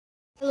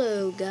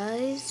Hello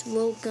guys,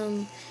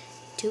 welcome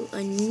to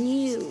a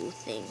new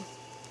thing.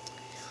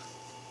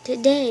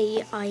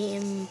 Today I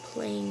am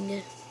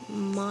playing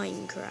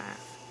Minecraft.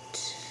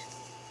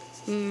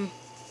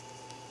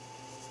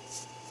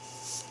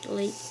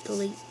 Delete.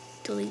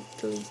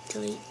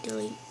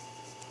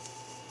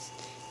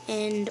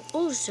 And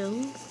also,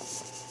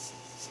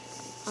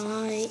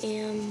 I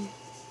am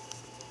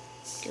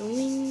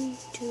going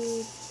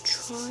to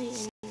try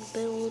and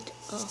build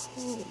a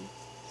home.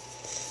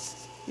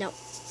 No,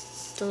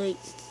 delete.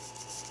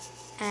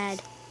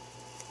 Add.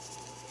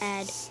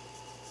 There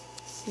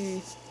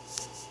we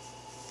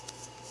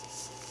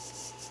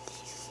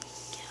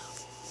go.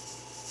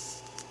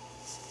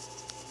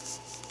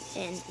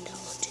 And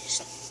I'll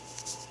just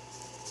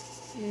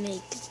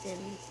make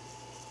them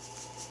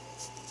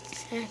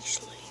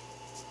actually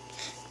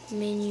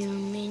menu.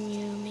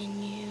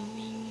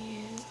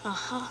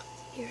 Aha,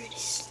 here it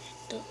is.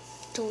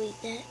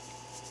 Delete that.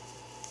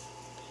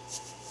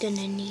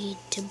 Gonna need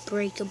to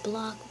break a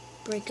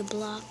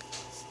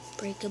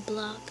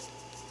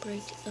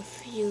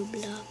few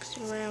blocks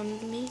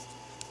around me.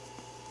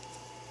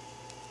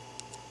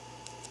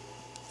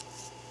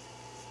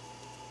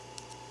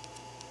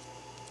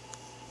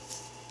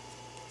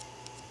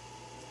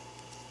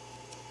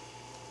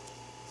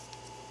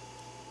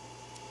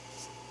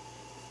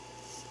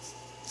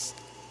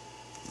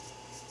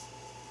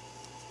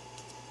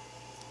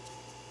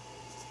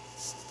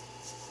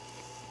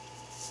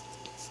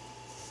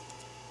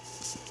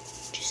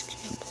 Just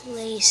gonna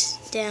place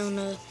down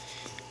a...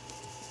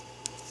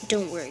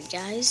 Don't worry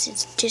guys,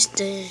 it's just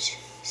a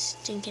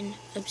stinking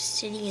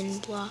obsidian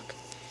block.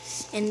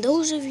 And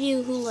those of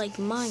you who like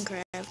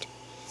Minecraft,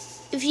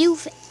 if you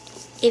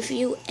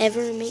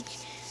ever make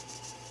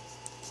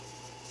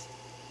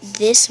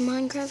this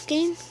Minecraft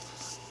game,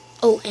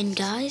 oh, and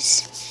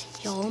guys,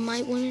 y'all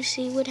might want to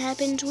see what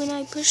happens when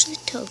I push the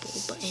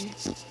toggle button.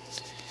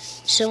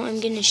 So I'm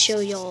gonna show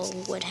y'all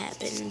what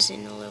happens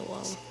in a little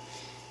while.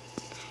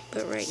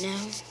 But right now,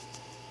 I'm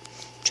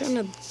trying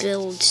to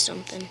build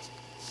something.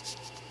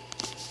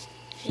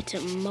 It's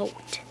a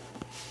moat.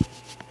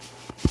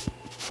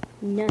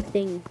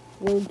 Nothing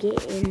will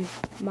get in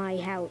my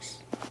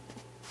house.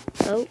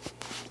 Oh,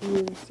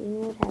 you've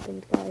seen what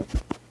happens, guys.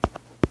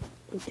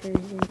 It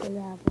turns into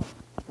lava.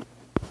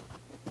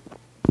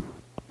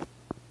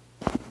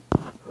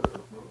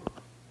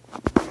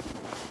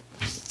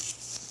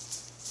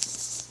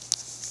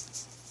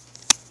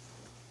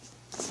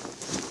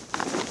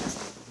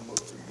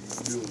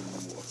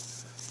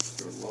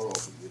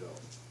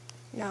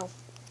 No.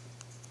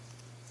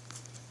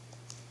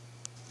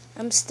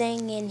 I'm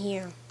staying in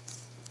here.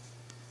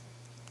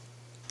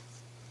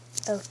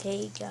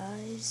 Okay,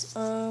 guys.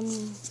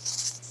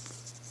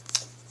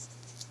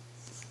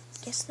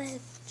 Guess that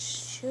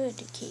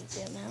should keep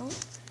him out.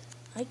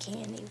 I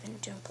can't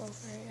even jump over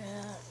it.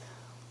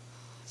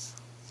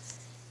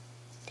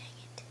 Dang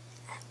it.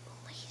 At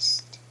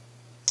least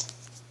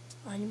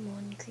I'm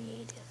on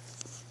creative.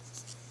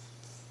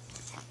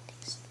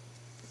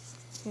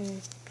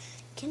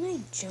 Can I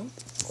jump?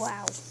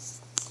 Wow.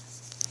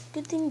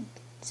 Good thing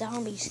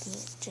zombies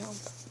can't jump.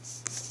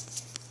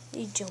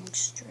 They jump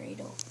straight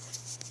over.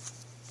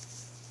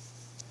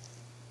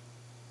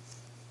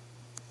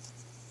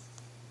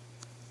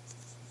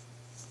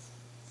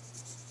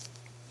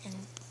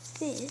 And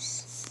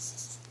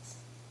this,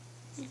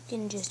 you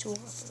can just walk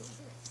over.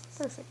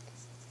 Perfect.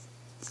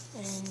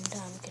 And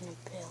I'm gonna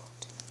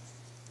build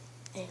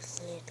a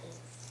little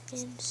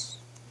fence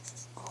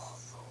all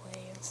the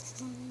way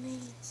around me,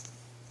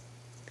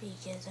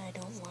 because I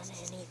don't want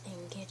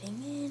anything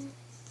getting in.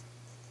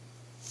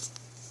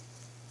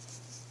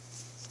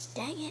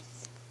 Dang it.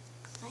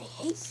 I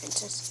hate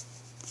fences.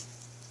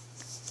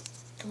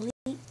 Delete.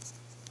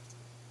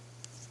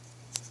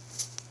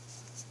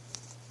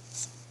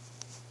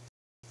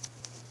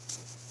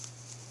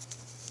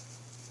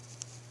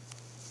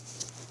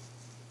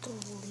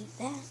 Delete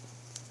that.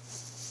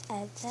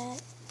 Add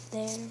that.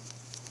 There.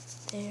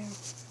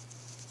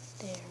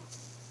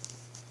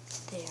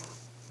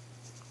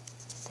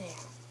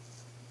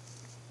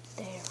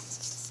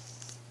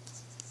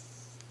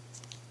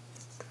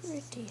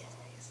 Pretty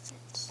high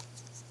fence.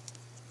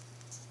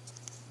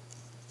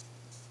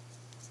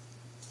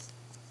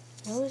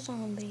 No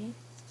zombie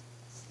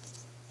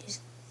is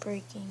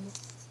breaking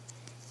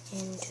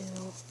into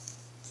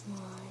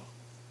my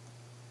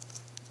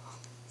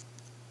home.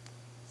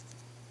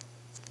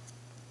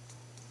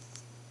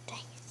 Dang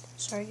it.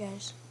 Sorry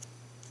guys.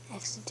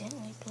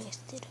 Accidentally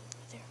placed it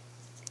over there.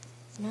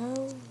 No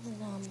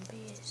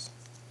zombies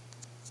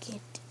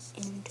get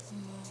into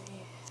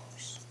my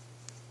house.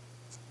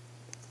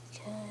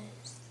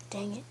 Because,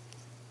 dang it.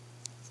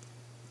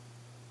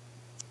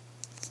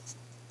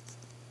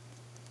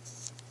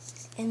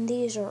 And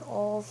these are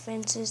all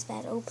fences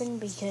that open,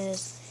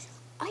 because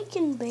I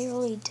can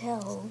barely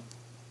tell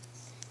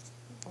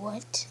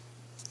what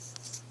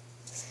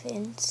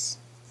fence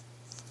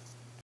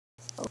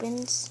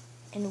opens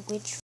and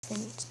which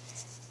fence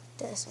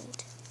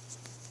doesn't.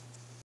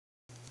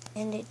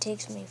 And it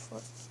takes me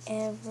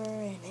forever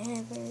and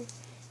ever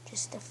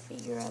just to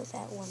figure out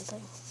that one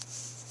thing.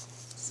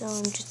 So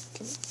I'm just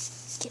gonna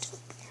get up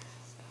here.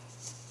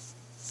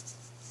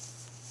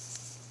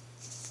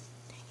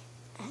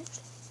 Dang it.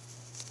 Actually.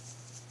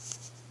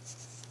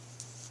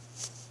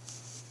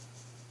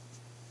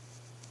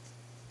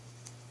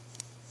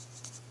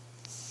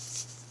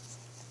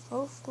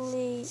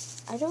 Hopefully,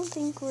 I don't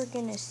think we're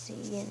gonna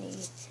see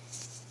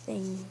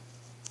anything,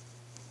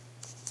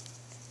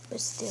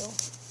 but still,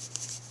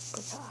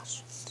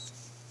 precautions.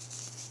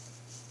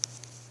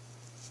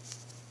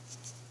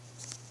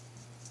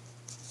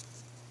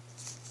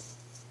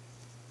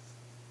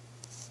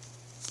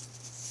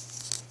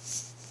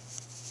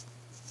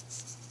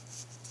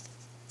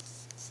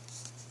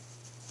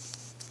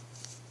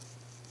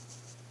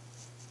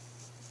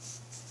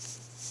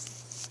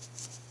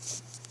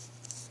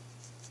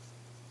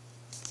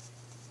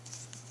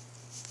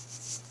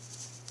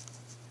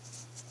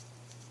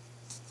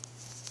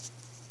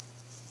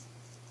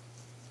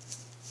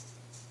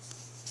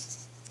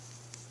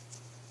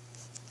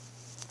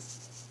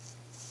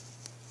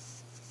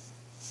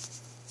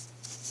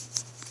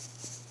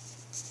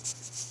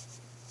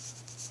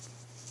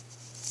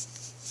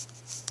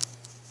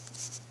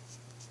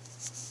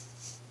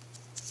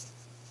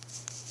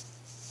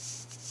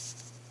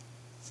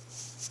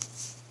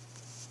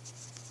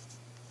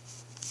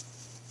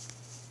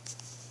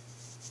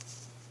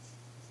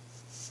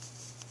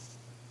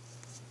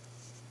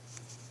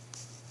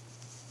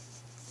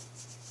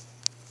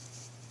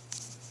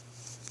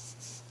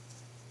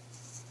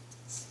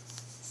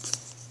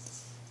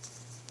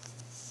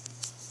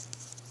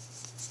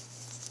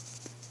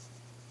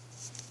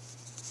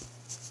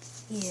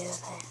 Yeah,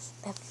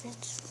 that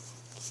fence